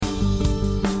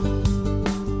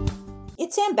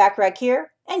It's Sam Backrack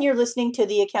here, and you're listening to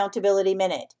the Accountability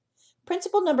Minute.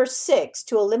 Principle number 6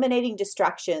 to eliminating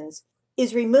distractions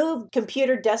is remove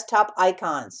computer desktop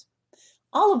icons.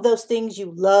 All of those things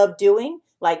you love doing,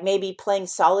 like maybe playing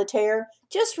solitaire,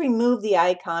 just remove the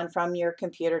icon from your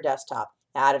computer desktop.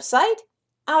 Out of sight,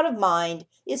 out of mind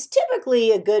is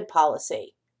typically a good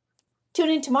policy. Tune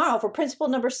in tomorrow for principle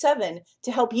number 7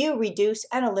 to help you reduce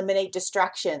and eliminate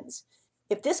distractions.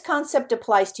 If this concept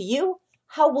applies to you,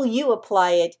 how will you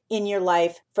apply it in your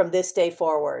life from this day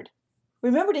forward?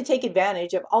 Remember to take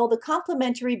advantage of all the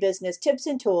complimentary business tips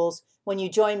and tools when you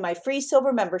join my free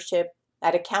silver membership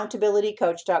at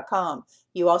accountabilitycoach.com.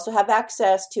 You also have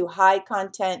access to high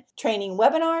content training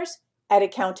webinars at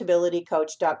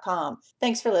accountabilitycoach.com.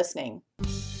 Thanks for listening.